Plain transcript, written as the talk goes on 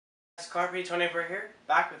Climberpt24 here,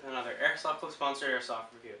 back with another Airsoft Club sponsored Airsoft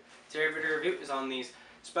review. Today's video review is on these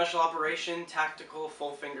Special Operation Tactical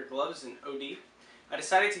Full Finger Gloves in OD. I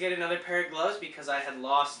decided to get another pair of gloves because I had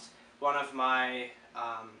lost one of my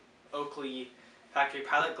Oakley factory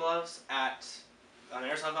pilot gloves at an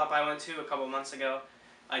Airsoft Hop I went to a couple months ago.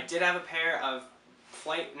 I did have a pair of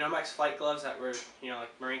Nomex flight gloves that were,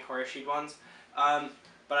 like Marine Corps issued ones.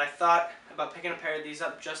 But I thought about picking a pair of these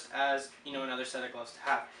up just as, another set of gloves to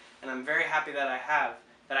have. And I'm very happy that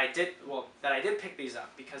I did pick these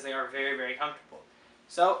up because they are very, very comfortable.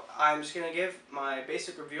 So I'm just going to give my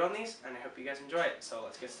basic review on these, and I hope you guys enjoy it. So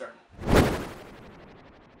let's get started.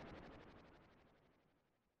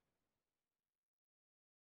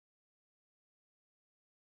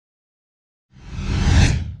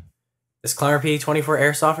 This Climberpt24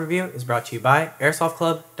 Airsoft review is brought to you by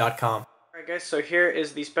Airsoftclub.com. Alright guys, so here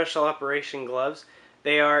is the Special Operation gloves.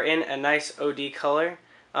 They are in a nice OD color.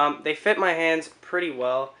 They fit my hands pretty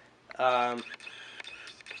well.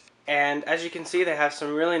 And as you can see, they have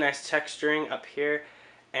some really nice texturing up here.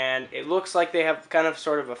 And it looks like they have kind of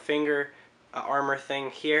sort of a finger armor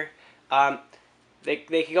thing here. They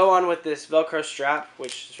can go on with this Velcro strap,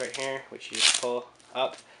 which is right here, which you just pull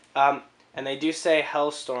up. And they do say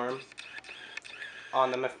Hellstorm on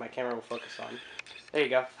them, if my camera will focus on. There you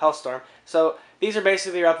go, Hellstorm. So these are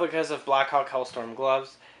basically replicas of Blackhawk Hellstorm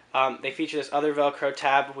gloves. They feature this other Velcro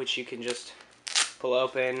tab, which you can just pull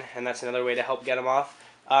open, and that's another way to help get them off.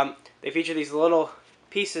 They feature these little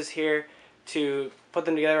pieces here to put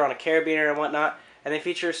them together on a carabiner and whatnot, and they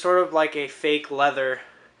feature sort of like a fake leather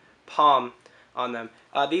palm on them.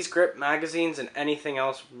 These grip magazines and anything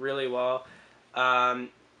else really well.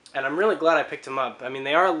 And I'm really glad I picked them up. I mean,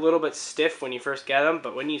 they are a little bit stiff when you first get them,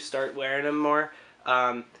 but when you start wearing them more,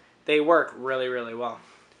 they work really, really well.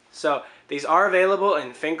 So these are available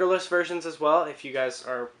in fingerless versions as well, if you guys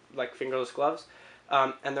are like fingerless gloves.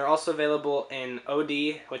 And they're also available in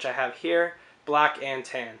OD, which I have here, black and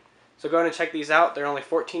tan. So go ahead and check these out. They're only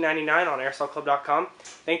 $14.99 on Airsoftclub.com.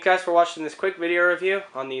 Thank you guys for watching this quick video review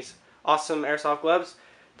on these awesome Airsoft gloves.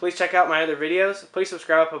 Please check out my other videos. Please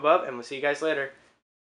subscribe up above, and we'll see you guys later.